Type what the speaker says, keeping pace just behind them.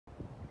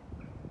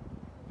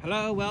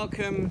Hello,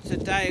 welcome.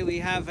 Today we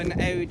have an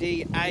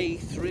Audi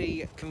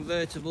A3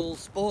 convertible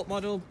sport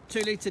model,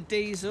 2-litre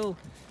diesel,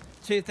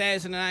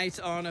 2008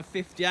 on a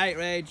 58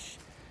 reg,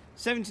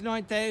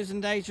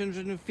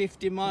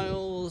 79,850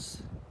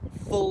 miles,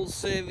 full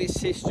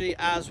service history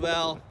as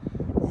well.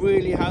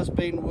 Really has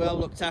been well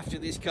looked after,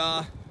 this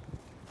car.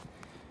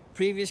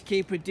 Previous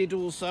keeper did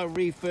also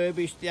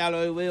refurbish the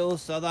alloy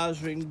wheels, so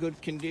those are in good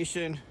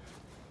condition.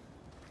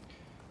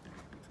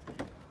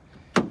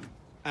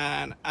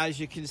 And as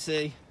you can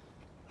see,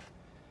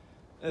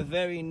 a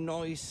very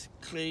nice,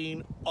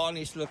 clean,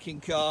 honest looking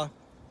car.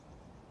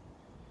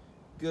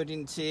 Good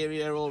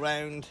interior all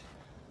round.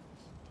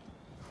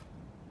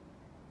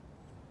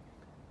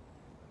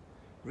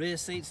 Rear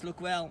seats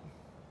look well.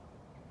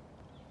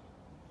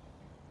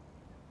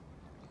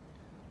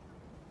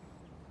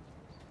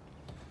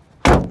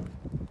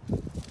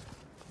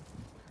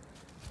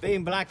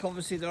 Being black,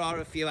 obviously there are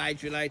a few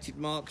age related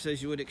marks,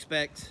 as you would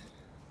expect.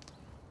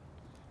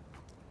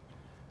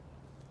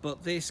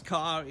 But this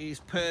car is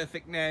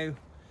perfect now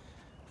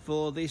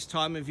for this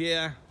time of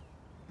year.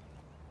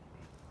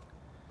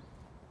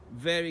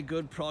 Very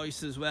good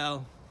price as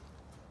well.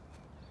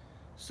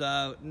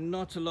 So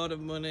not a lot of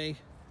money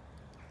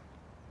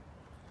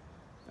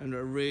and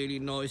a really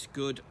nice,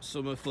 good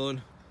summer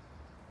fun.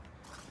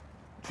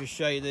 Just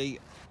show you the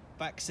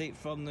back seat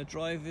from the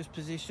driver's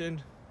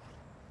position.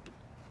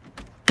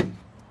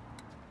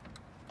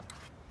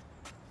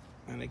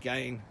 And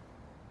again,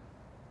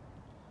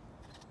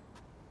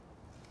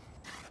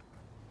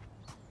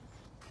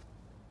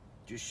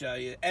 just show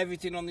you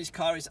everything on this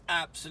car is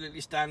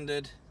absolutely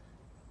standard.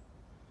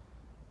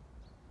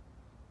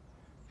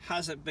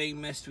 Hasn't been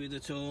messed with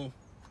at all.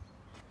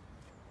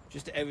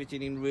 Just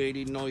everything in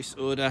really nice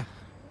order.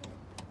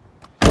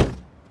 If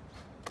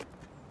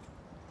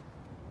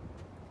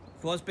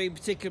I was being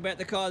particular about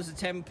the car, there's a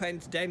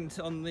 10p dent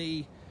on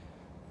the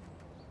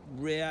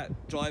rear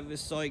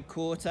driver's side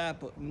quarter,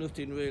 but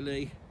nothing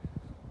really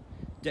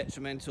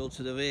detrimental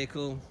to the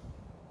vehicle.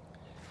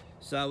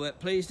 So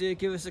please do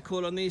give us a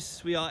call on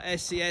this. We are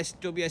SCS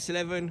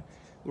WS11.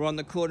 We're on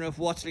the corner of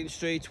Watling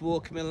Street,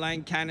 Walkermill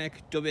Lane, Cannock,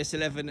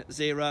 WS11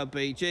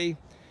 0BG.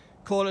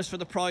 Call us for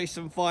the price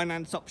and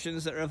finance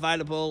options that are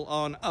available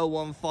on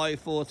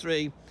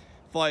 01543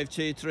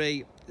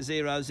 523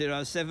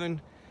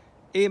 007.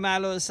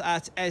 Email us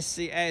at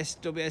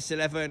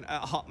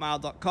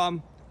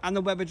scsws11@hotmail.com, and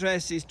the web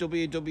address is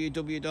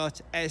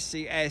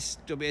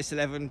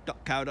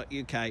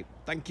www.scsws11.co.uk.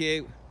 Thank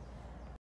you.